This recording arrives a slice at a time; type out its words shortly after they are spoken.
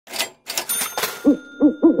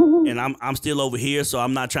and I'm still over here, so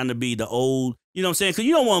I'm not trying to be the old, you know what I'm saying? Because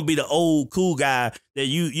you don't want to be the old cool guy that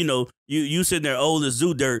you sitting there old as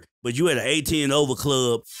zoo dirt, but you at an 18 and over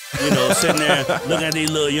club, sitting there looking at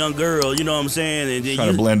these little young girls, you know what I'm saying? And then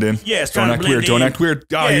trying to blend in. Yeah, don't act weird. Don't act weird.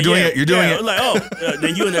 Oh, you're doing it. You're doing it. Like,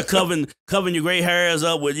 then you in there covering your gray hairs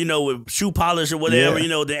up with shoe polish or whatever.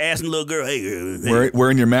 Then asking the little girl, hey,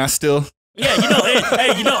 wearing your mask still. Yeah,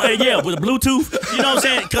 with the Bluetooth. You know what I'm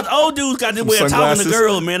saying? Because old dudes got this way of talking to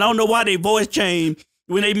girls, man. I don't know why they voice change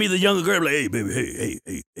when they meet the younger girl. Like, hey, baby,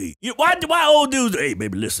 hey. Why old dudes? Hey,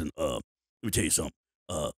 baby, listen. Let me tell you something.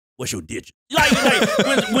 What's your digit? Like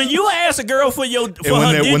when you ask a girl for her digits,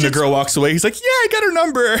 when the girl walks away, he's like, yeah, I got her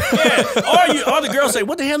number. Yeah, or the girl say,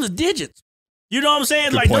 what the hell is digits? You know what I'm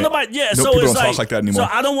saying? Good like point. nobody. Yeah, no, so people it's don't talk like that anymore. So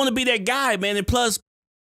I don't want to be that guy, man. And plus,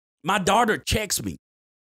 my daughter checks me.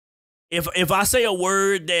 If I say a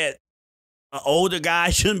word that an older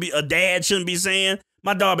guy a dad shouldn't be saying,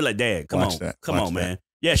 my daughter be like, Dad, come on, man.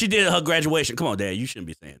 Yeah, she did her graduation. Come on, Dad, you shouldn't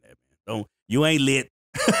be saying that, man. You ain't lit.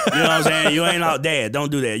 You know what I'm saying? You ain't out, Dad.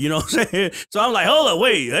 Don't do that. You know what I'm saying? So I'm like, hold up,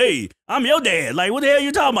 wait, hey, I'm your dad. Like, what the hell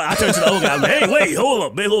you talking about? I turned to the old guy, I'm like, hey, wait, hold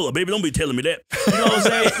up, baby, don't be telling me that. You know what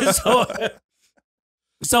I'm saying?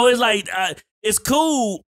 So it's like, it's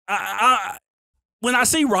cool. When I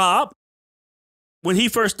see Rob, when he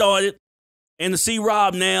first started, and to see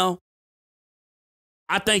Rob now,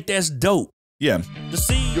 I think that's dope. Yeah. To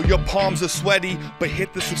see your palms are sweaty, but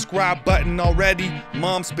hit the subscribe button already.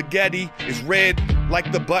 Mom's spaghetti is red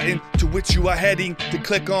like the button to which you are heading to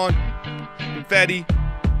click on. Confetti.